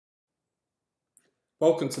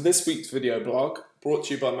Welcome to this week's video blog, brought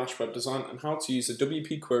to you by Mash Web Design, and how to use a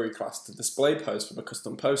WP Query class to display posts from a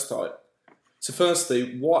custom post type. So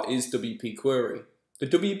firstly, what is WP Query? The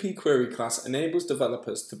WP Query class enables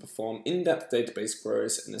developers to perform in-depth database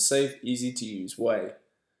queries in a safe, easy-to-use way.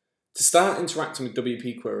 To start interacting with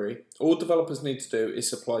WP Query, all developers need to do is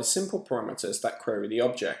supply simple parameters that query the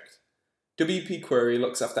object. WP Query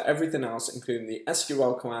looks after everything else, including the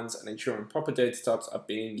SQL commands and ensuring proper data types are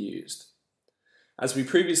being used. As we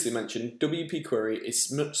previously mentioned, WP Query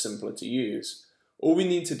is much simpler to use. All we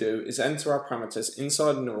need to do is enter our parameters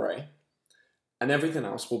inside an array, and everything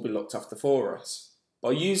else will be looked after for us.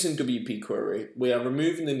 By using WP Query, we are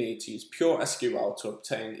removing the need to use pure SQL to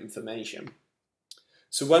obtain information.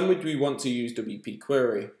 So when would we want to use WP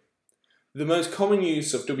Query? The most common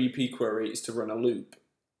use of WP Query is to run a loop.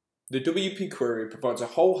 The WP Query provides a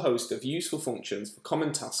whole host of useful functions for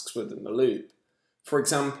common tasks within the loop. For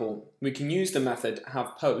example, we can use the method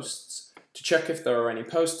havePosts to check if there are any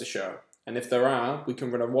posts to show, and if there are, we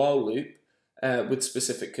can run a while loop with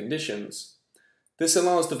specific conditions. This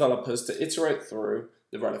allows developers to iterate through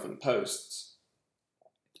the relevant posts.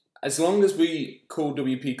 As long as we call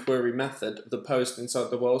WP Query method of the post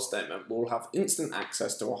inside the while statement, we'll have instant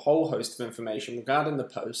access to a whole host of information regarding the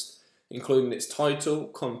post, including its title,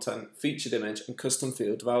 content, featured image, and custom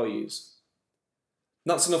field values.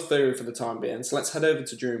 That's enough theory for the time being, so let's head over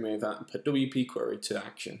to Dreamweaver and put WP Query to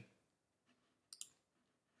action.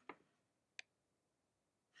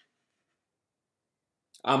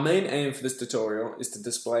 Our main aim for this tutorial is to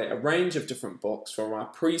display a range of different books from our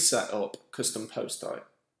pre-set up custom post type.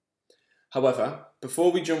 However,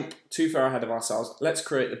 before we jump too far ahead of ourselves, let's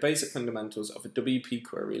create the basic fundamentals of a WP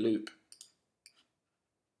Query loop.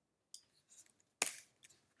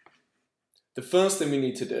 The first thing we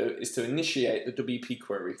need to do is to initiate the WP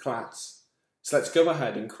Query class. So let's go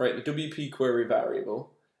ahead and create the WP Query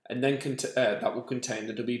variable, and then that will contain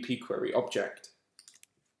the WP Query object.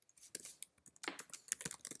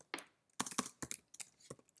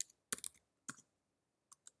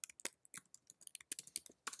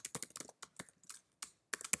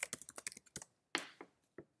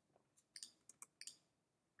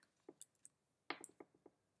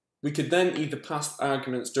 We could then either pass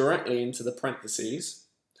arguments directly into the parentheses,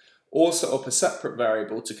 or set up a separate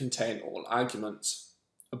variable to contain all arguments.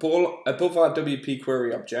 Above our WP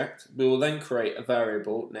Query object, we will then create a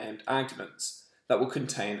variable named arguments that will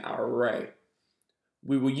contain our array.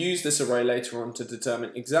 We will use this array later on to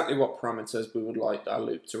determine exactly what parameters we would like our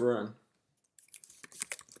loop to run.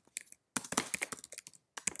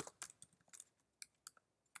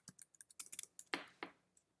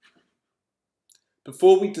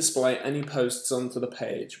 Before we display any posts onto the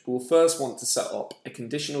page, we'll first want to set up a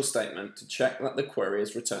conditional statement to check that the query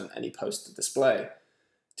has returned any post to display.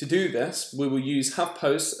 To do this, we will use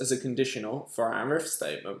havePosts as a conditional for our if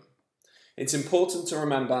statement. It's important to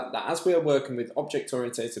remember that as we are working with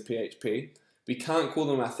object-oriented PHP, we can't call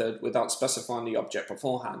the method without specifying the object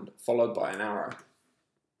beforehand, followed by an arrow.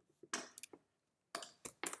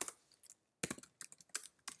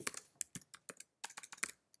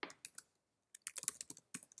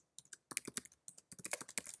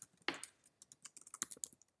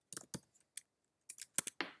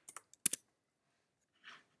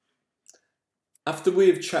 After we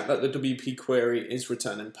have checked that the WP Query is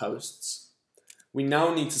returning posts, we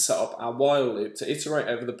now need to set up our while loop to iterate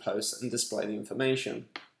over the posts and display the information.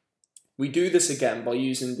 We do this again by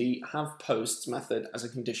using the havePosts method as a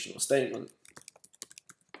conditional statement.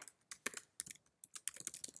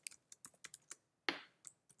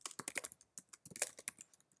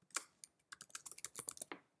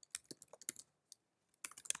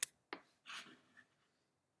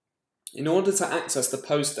 In order to access the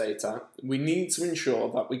post data, we need to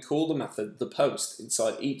ensure that we call the method thePost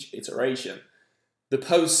inside each iteration. The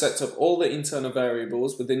post sets up all the internal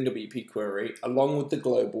variables within WP Query along with the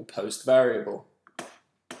global post variable.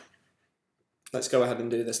 Let's go ahead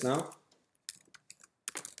and do this now.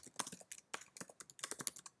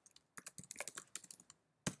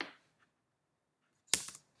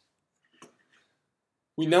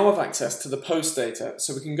 We now have access to the post data,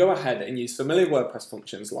 so we can go ahead and use familiar WordPress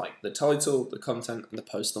functions like the title, the content, and the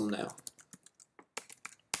post thumbnail.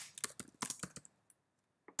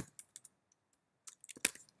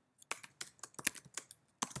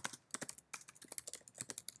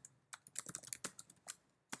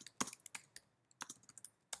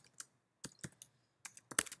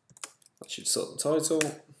 That should sort the title.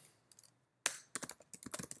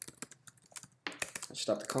 That should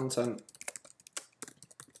have the content.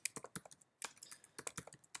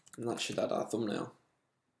 And that should add our thumbnail.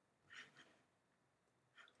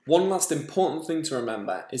 One last important thing to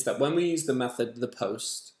remember is that when we use the method the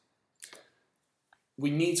post, we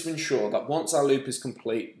need to ensure that once our loop is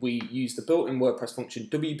complete, we use the built-in WordPress function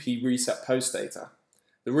WP reset post data.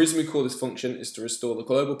 The reason we call this function is to restore the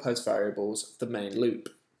global post variables of the main loop.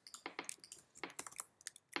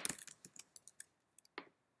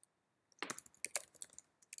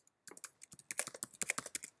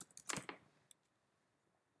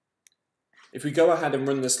 If we go ahead and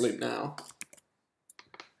run this loop now,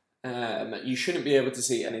 you shouldn't be able to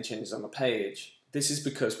see any changes on the page. This is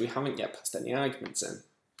because we haven't yet passed any arguments in.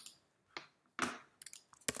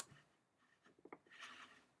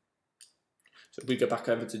 So if we go back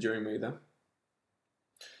over to Dreamweaver,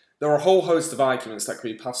 there are a whole host of arguments that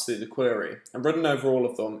can be passed through the query, and running over all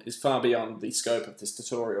of them is far beyond the scope of this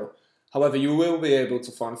tutorial. However, you will be able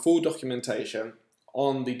to find full documentation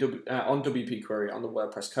on WP Query on the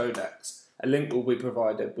WordPress Codex. A link will be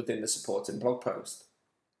provided within the supporting blog post.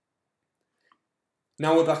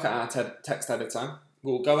 Now we're back at our text editor.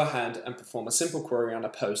 We'll go ahead and perform a simple query on a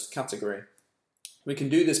post category. We can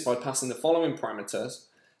do this by passing the following parameters,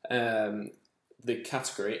 the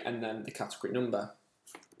category and then the category number.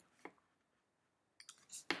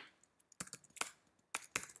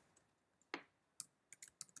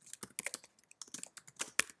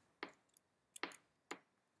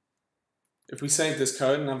 If we save this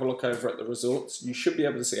code and have a look over at the results, you should be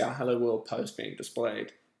able to see our Hello World post being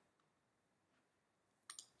displayed.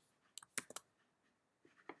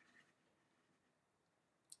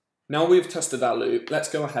 Now we've tested our loop, let's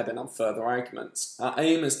go ahead and add further arguments. Our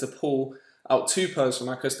aim is to pull out 2 posts from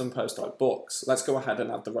our custom post type books. Let's go ahead and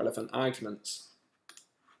add the relevant arguments.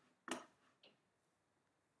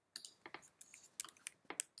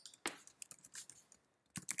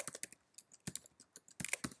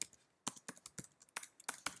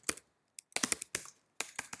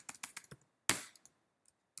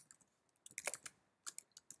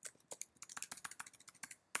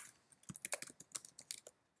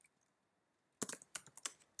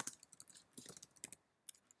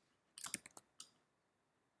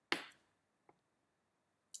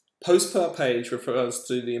 Post per page refers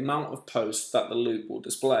to the amount of posts that the loop will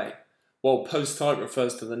display, while post type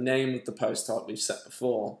refers to the name of the post type we've set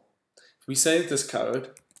before. If we save this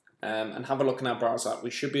code and have a look in our browser,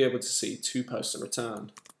 we should be able to see 2 posts are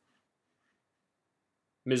returned.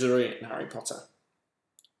 Misery and Harry Potter.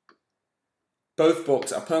 Both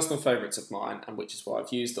books are personal favourites of mine, and which is why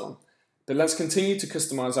I've used them. But let's continue to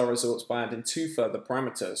customise our results by adding 2 further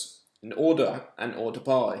parameters, an order and order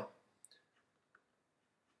by.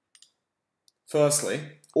 Firstly,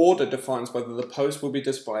 order defines whether the post will be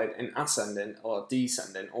displayed in ascending or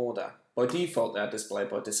descending order. By default, they are displayed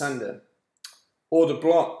by descending. Order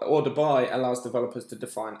by allows developers to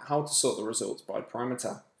define how to sort the results by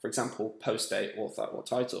parameter. For example, post date, author, or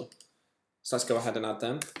title. So let's go ahead and add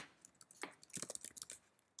them.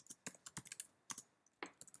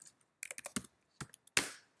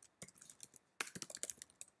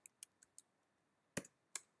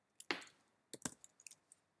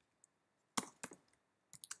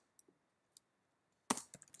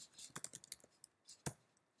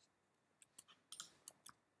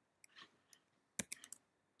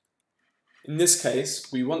 In this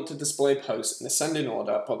case, we want to display posts in ascending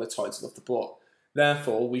order by the title of the book.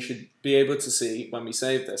 Therefore, we should be able to see, when we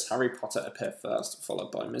save this, Harry Potter appear first,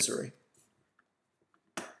 followed by Misery.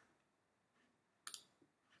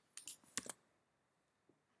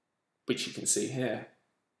 Which you can see here.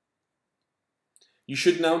 You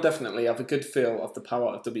should now definitely have a good feel of the power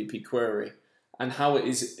of WP Query and how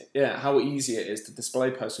easy it is to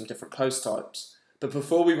display posts from different post types. But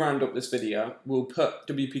before we round up this video, we'll put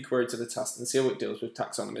WP Query to the test and see how it deals with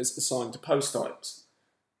taxonomies assigned to post types.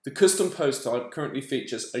 The custom post type currently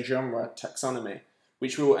features a genre taxonomy,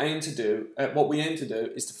 which what we aim to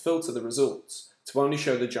do is to filter the results to only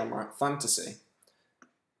show the genre fantasy.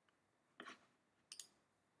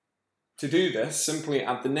 To do this, simply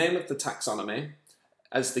add the name of the taxonomy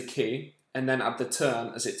as the key and then add the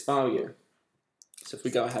term as its value. So if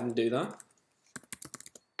we go ahead and do that.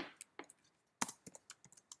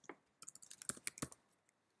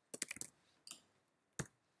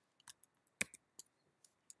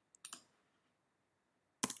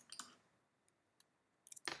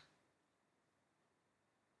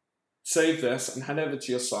 Save this and head over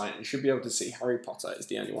to your site and you should be able to see Harry Potter is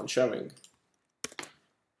the only one showing,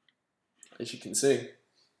 as you can see.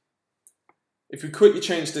 If we quickly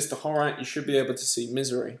change this to horror, you should be able to see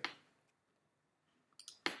Misery.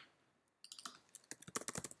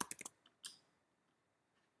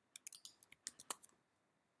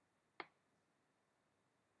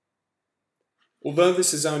 Although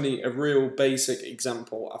this is only a real basic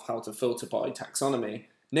example of how to filter by taxonomy,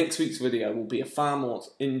 next week's video will be a far more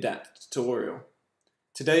in-depth tutorial.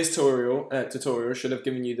 Today's tutorial should have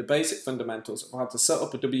given you the basic fundamentals of how to set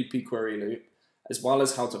up a WP query loop, as well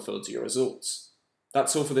as how to filter your results.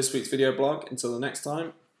 That's all for this week's video blog. Until the next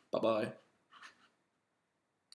time, bye bye.